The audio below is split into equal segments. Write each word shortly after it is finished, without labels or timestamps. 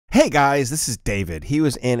Hey guys, this is David. He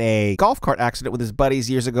was in a golf cart accident with his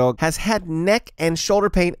buddies years ago, has had neck and shoulder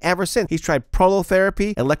pain ever since. He's tried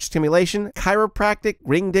prolotherapy, electrostimulation, chiropractic,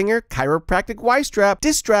 ring dinger, chiropractic Y-strap,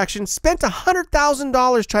 distraction, spent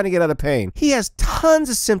 $100,000 trying to get out of pain. He has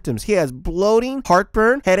tons of symptoms. He has bloating,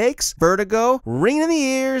 heartburn, headaches, vertigo, ringing in the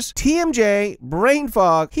ears, TMJ, brain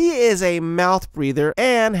fog. He is a mouth breather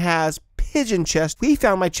and has pigeon chest. We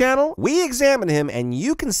found my channel, we examined him, and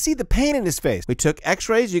you can see the pain in his face. We took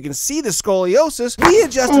x-rays, you can see the scoliosis. We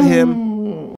adjusted him